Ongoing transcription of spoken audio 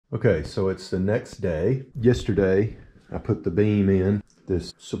Okay, so it's the next day. Yesterday, I put the beam in,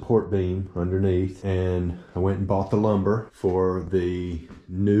 this support beam underneath, and I went and bought the lumber for the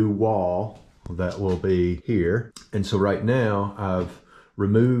new wall that will be here. And so right now, I've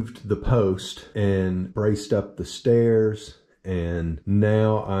removed the post and braced up the stairs, and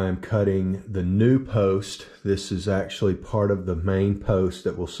now I'm cutting the new post. This is actually part of the main post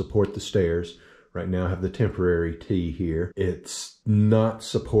that will support the stairs. Right now I have the temporary T here. It's not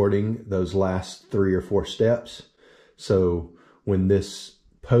supporting those last 3 or 4 steps. So when this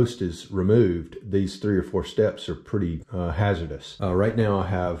post is removed, these 3 or 4 steps are pretty hazardous. Right now I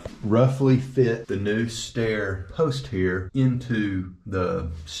have roughly fit the new stair post here into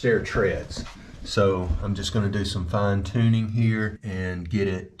the stair treads. So I'm just going to do some fine tuning here and get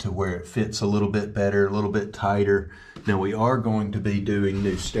it to where it fits a little bit better, a little bit tighter. Now we are going to be doing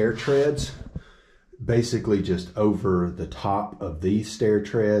new stair treads, basically just over the top of these stair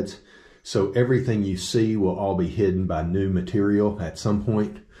treads. So everything you see will all be hidden by new material at some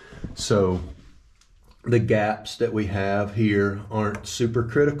point. So the gaps that we have here aren't super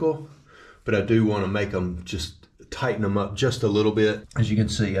critical, but I do want to make them, just tighten them up just a little bit. As you can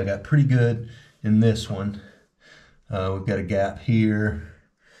see, I got pretty good in this one. We've got a gap here,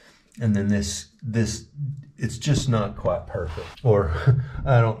 and then this it's just not quite perfect. Or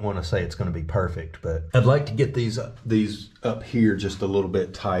I don't want to say it's going to be perfect, but I'd like to get these up here just a little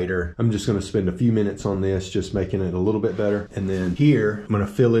bit tighter. I'm just going to spend a few minutes on this, just making it a little bit better. And then here, I'm going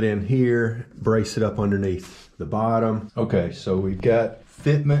to fill it in here, brace it up underneath the bottom. Okay, so we've got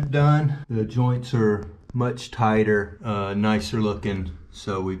fitment done. The joints are much tighter, nicer looking.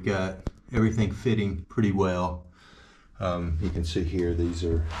 So we've got everything fitting pretty well. You can see here, these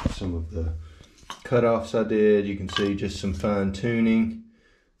are some of the cutoffs I did. You can see just some fine tuning.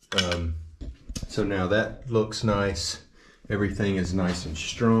 So now that looks nice. Everything is nice and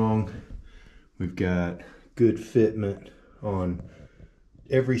strong. We've got good fitment on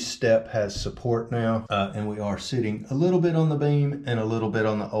every step, has support now. And we are sitting a little bit on the beam and a little bit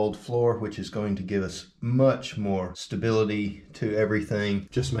on the old floor, which is going to give us much more stability to everything.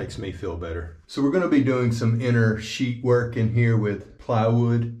 Just makes me feel better. So we're going to be doing some inner sheet work in here with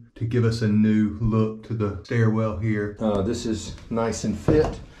plywood to give us a new look to the stairwell here. This is nice and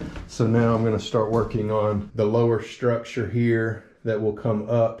fit. So now I'm going to start working on the lower structure here that will come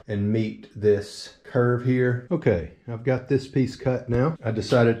up and meet this curve here. Okay, I've got this piece cut now. I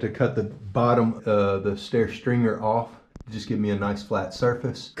decided to cut the bottom, the stair stringer off, just give me a nice flat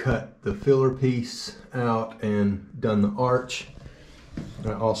surface. Cut the filler piece out and done the arch.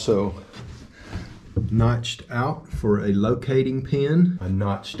 I also notched out for a locating pin. I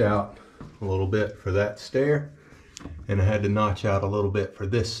notched out a little bit for that stair, and I had to notch out a little bit for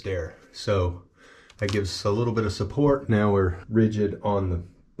this stair. So that gives us a little bit of support. Now we're rigid on the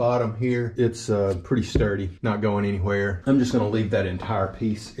bottom here. It's pretty sturdy, not going anywhere. I'm just going to leave that entire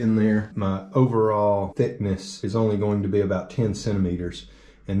piece in there. My overall thickness is only going to be about 10 centimeters,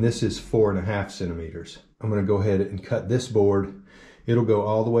 and this is 4.5 centimeters. I'm going to go ahead and cut this board. It'll go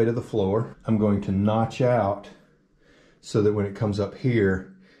all the way to the floor. I'm going to notch out so that when it comes up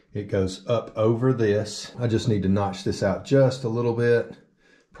here, it goes up over this. I just need to notch this out just a little bit,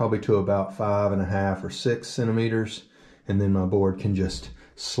 probably to about 5.5 or 6 centimeters, and then my board can just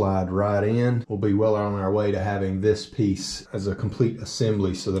slide right in. We'll be well on our way to having this piece as a complete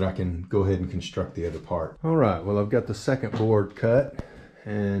assembly so that I can go ahead and construct the other part. All right, well, I've got the second board cut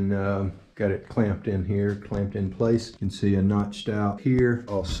and got it clamped in here, clamped in place. You can see I notched out here.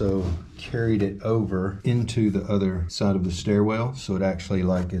 Also carried it over into the other side of the stairwell, so it actually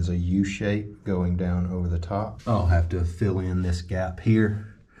like is a U shape going down over the top. I'll have to fill in this gap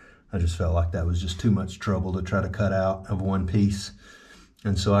here. I just felt like that was just too much trouble to try to cut out of one piece.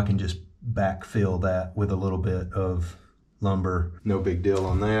 And so I can just backfill that with a little bit of lumber. No big deal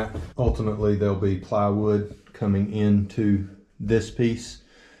on that. Ultimately, there'll be plywood coming into this piece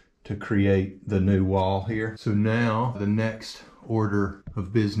to create the new wall here. So now the next order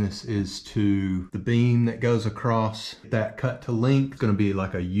of business is to the beam that goes across, that cut to length. It's going to be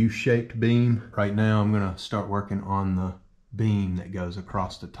like a U-shaped beam. Right now I'm going to start working on the beam that goes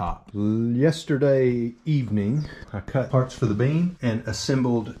across the top. Yesterday evening I cut parts for the beam and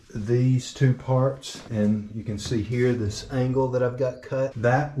assembled these two parts, and you can see here this angle that I've got cut.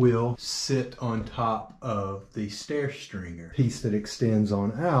 That will sit on top of the stair stringer. Piece that extends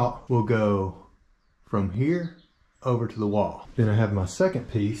on out will go from here over to the wall. Then I have my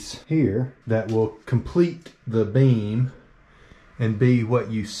second piece here that will complete the beam and be what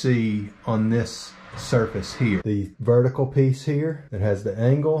you see on this surface here. The vertical piece here that has the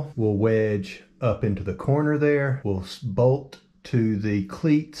angle will wedge up into the corner there. We'll bolt to the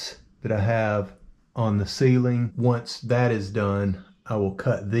cleats that I have on the ceiling. Once that is done, I will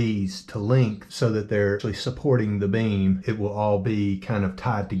cut these to length so that they're actually supporting the beam. It will all be kind of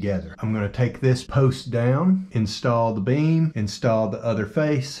tied together. I'm going to take this post down, install the beam, install the other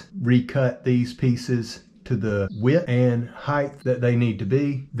face, recut these pieces to the width and height that they need to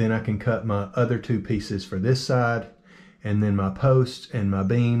be. Then I can cut my other two pieces for this side, and then my posts and my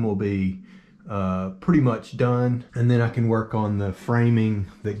beam will be pretty much done. And then I can work on the framing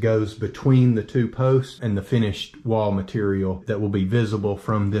that goes between the two posts and the finished wall material that will be visible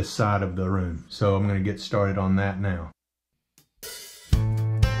from this side of the room. So I'm going to get started on that now.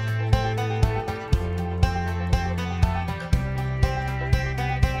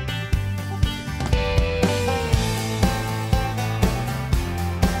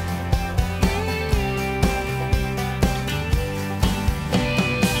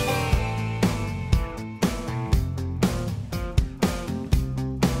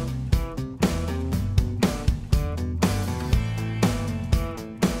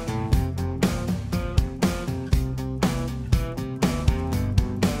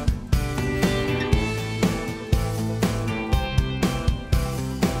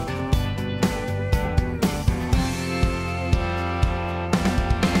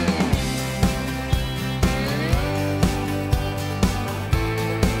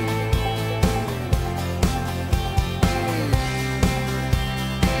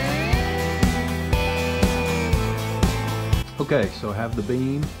 Okay, so I have the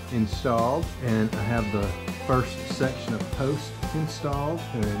beam installed and I have the first section of post installed,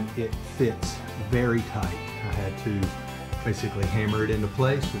 and it fits very tight. I had to basically hammer it into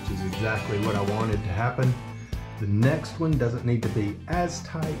place, which is exactly what I wanted to happen. The next one doesn't need to be as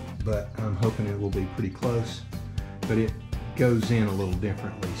tight, but I'm hoping it will be pretty close, but it goes in a little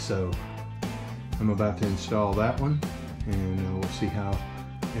differently. So I'm about to install that one, and we'll see how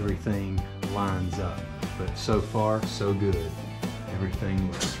everything lines up. But so far, so good.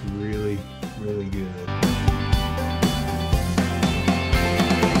 Everything looks really, really good.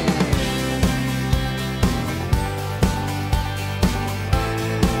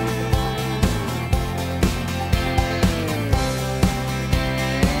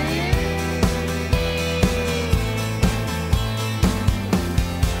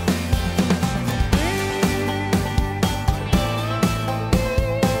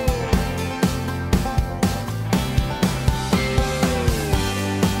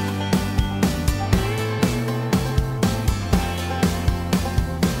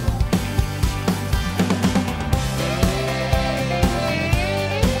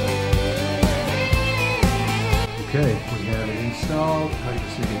 Okay, we have it installed. I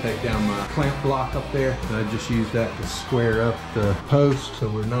just need to take down my clamp block up there. I just use that to square up the post so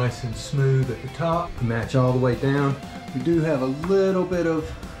we're nice and smooth at the top. Match all the way down. We do have a little bit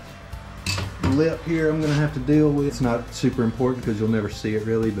of lip here I'm gonna have to deal with. It's not super important because you'll never see it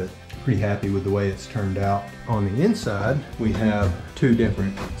really, but pretty happy with the way it's turned out. On the inside, we have two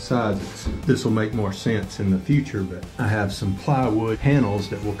different sizes. This will make more sense in the future, but I have some plywood panels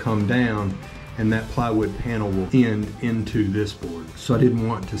that will come down, and that plywood panel will end into this board. So I didn't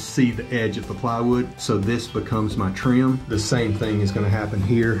want to see the edge of the plywood, so this becomes my trim. The same thing is gonna happen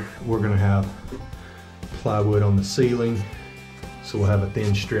here. We're gonna have plywood on the ceiling, so we'll have a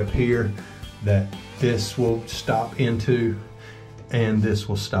thin strip here that this will stop into, and this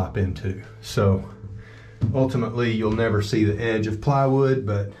will stop into. So ultimately, you'll never see the edge of plywood,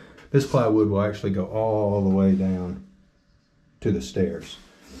 but this plywood will actually go all the way down to the stairs.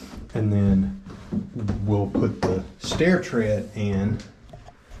 And then we'll put the stair tread in,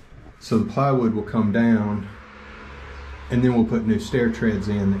 so the plywood will come down, and then we'll put new stair treads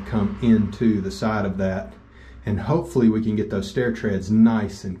in that come into the side of that, and hopefully we can get those stair treads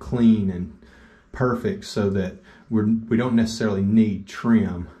nice and clean and perfect so that we don't necessarily need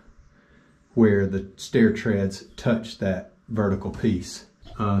trim where the stair treads touch that vertical piece.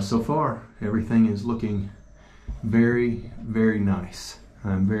 So far, everything is looking very, very nice.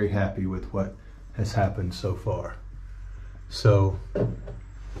 I'm very happy with what has happened so far. So,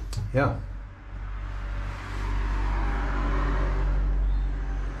 yeah.